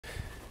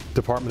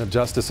Department of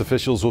Justice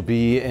officials will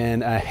be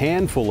in a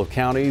handful of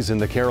counties in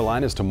the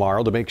Carolinas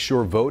tomorrow to make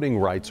sure voting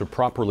rights are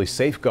properly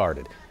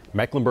safeguarded.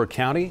 Mecklenburg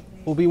County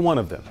will be one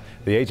of them.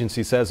 The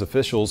agency says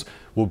officials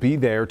will be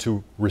there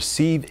to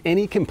receive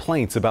any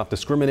complaints about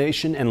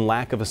discrimination and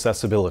lack of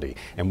accessibility.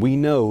 And we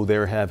know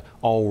there have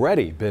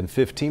already been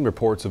 15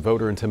 reports of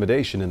voter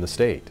intimidation in the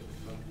state.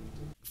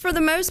 For the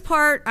most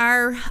part,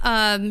 our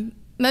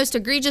most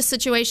egregious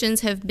situations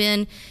have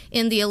been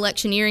in the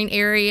electioneering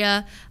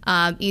area,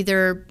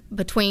 either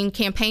between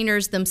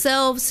campaigners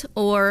themselves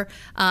or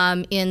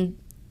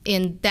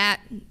in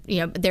that,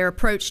 their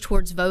approach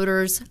towards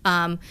voters.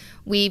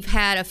 We've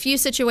had a few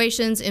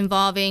situations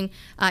involving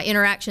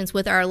interactions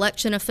with our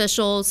election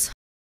officials.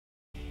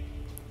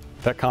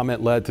 That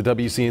comment led to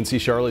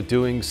WCNC Charlotte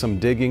doing some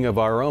digging of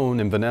our own.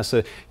 And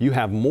Vanessa, you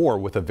have more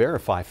with a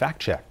Verify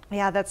fact check.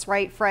 Yeah, that's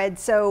right, Fred.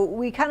 So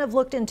we kind of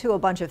looked into a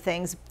bunch of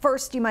things.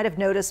 First, you might have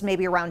noticed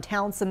maybe around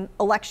town some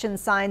election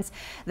signs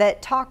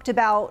that talked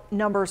about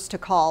numbers to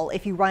call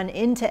if you run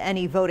into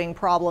any voting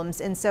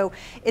problems. And so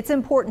it's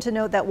important to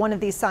note that one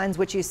of these signs,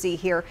 which you see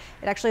here,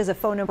 it actually has a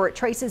phone number. It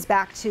traces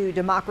back to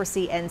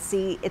Democracy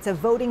NC. It's a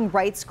voting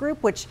rights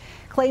group, which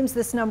claims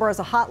this number as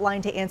a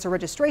hotline to answer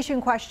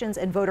registration questions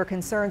and voter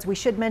concerns. We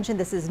should mention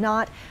this is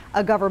not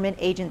a government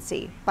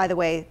agency. By the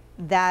way,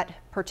 that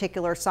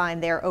particular sign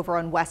there over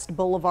on West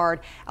Boulevard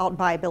out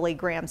by Billy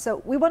Graham.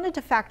 So we wanted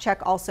to fact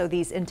check also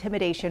these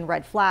intimidation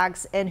red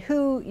flags and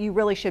who you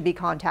really should be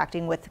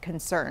contacting with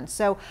concerns.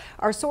 So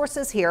our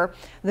sources here,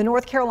 the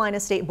North Carolina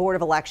State Board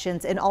of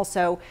Elections and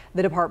also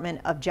the Department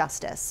of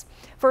Justice.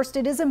 First,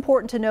 it is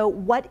important to know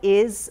what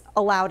is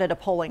allowed at a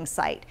polling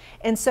site.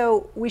 And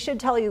so we should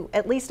tell you,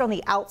 at least on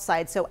the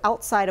outside, so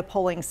outside a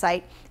polling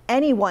site,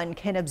 anyone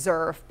can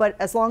observe, but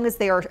as long as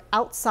they are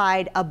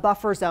outside a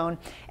buffer zone,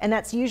 and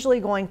that's usually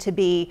going to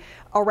be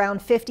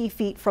around 50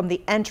 feet from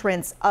the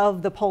entrance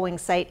of the polling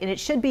site, and it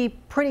should be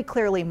pretty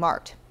clearly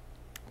marked.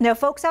 Now,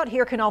 folks out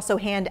here can also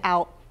hand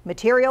out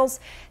materials.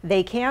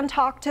 They can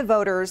talk to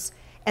voters,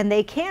 and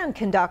they can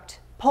conduct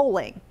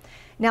polling.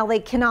 Now, they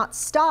cannot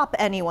stop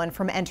anyone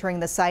from entering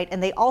the site,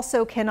 and they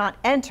also cannot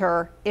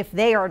enter if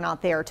they are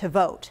not there to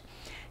vote.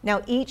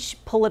 Now, each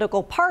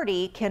political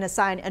party can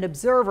assign an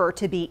observer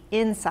to be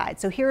inside.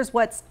 So here's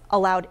what's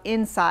allowed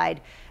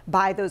inside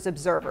by those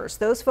observers.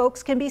 Those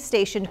folks can be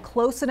stationed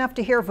close enough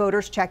to hear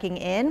voters checking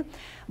in,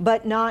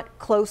 but not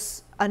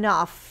close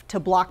enough to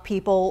block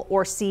people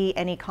or see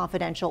any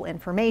confidential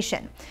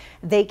information.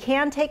 They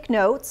can take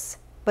notes,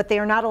 but they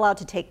are not allowed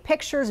to take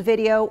pictures,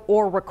 video,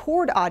 or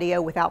record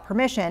audio without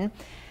permission.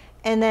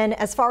 And then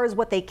as far as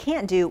what they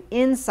can't do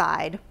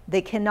inside,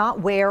 they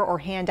cannot wear or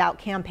hand out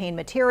campaign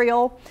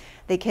material.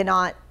 They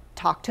cannot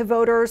talk to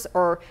voters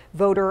or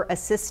voter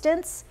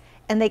assistants,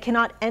 and they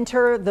cannot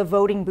enter the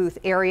voting booth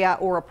area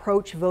or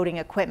approach voting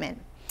equipment.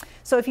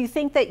 So if you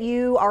think that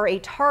you are a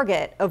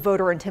target of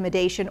voter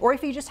intimidation, or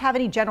if you just have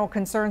any general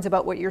concerns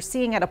about what you're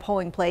seeing at a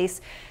polling place,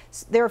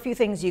 there are a few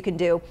things you can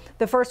do.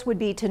 The first would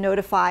be to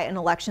notify an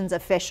elections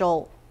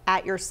official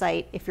at your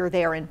site if you're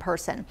there in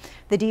person.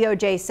 The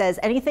DOJ says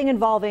anything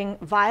involving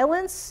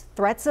violence,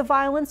 threats of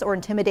violence, or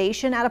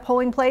intimidation at a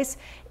polling place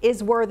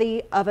is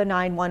worthy of a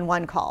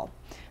 911 call.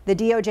 The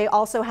DOJ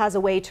also has a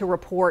way to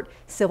report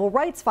civil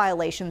rights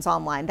violations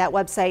online. That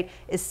website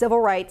is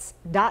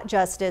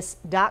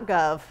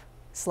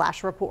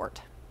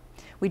civilrights.justice.gov/report.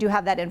 We do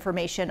have that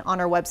information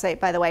on our website,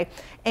 by the way.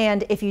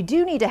 And if you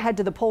do need to head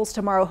to the polls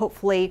tomorrow,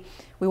 hopefully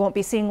we won't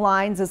be seeing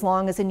lines as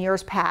long as in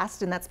years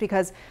past. And that's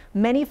because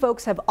many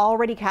folks have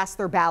already cast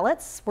their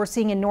ballots. We're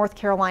seeing in North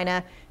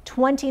Carolina,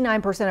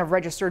 29% of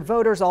registered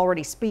voters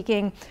already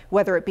speaking,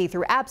 whether it be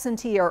through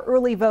absentee or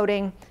early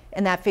voting.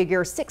 And that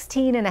figure,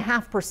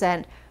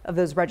 16.5% of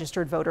those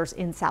registered voters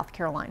in South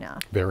Carolina.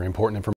 Very important information.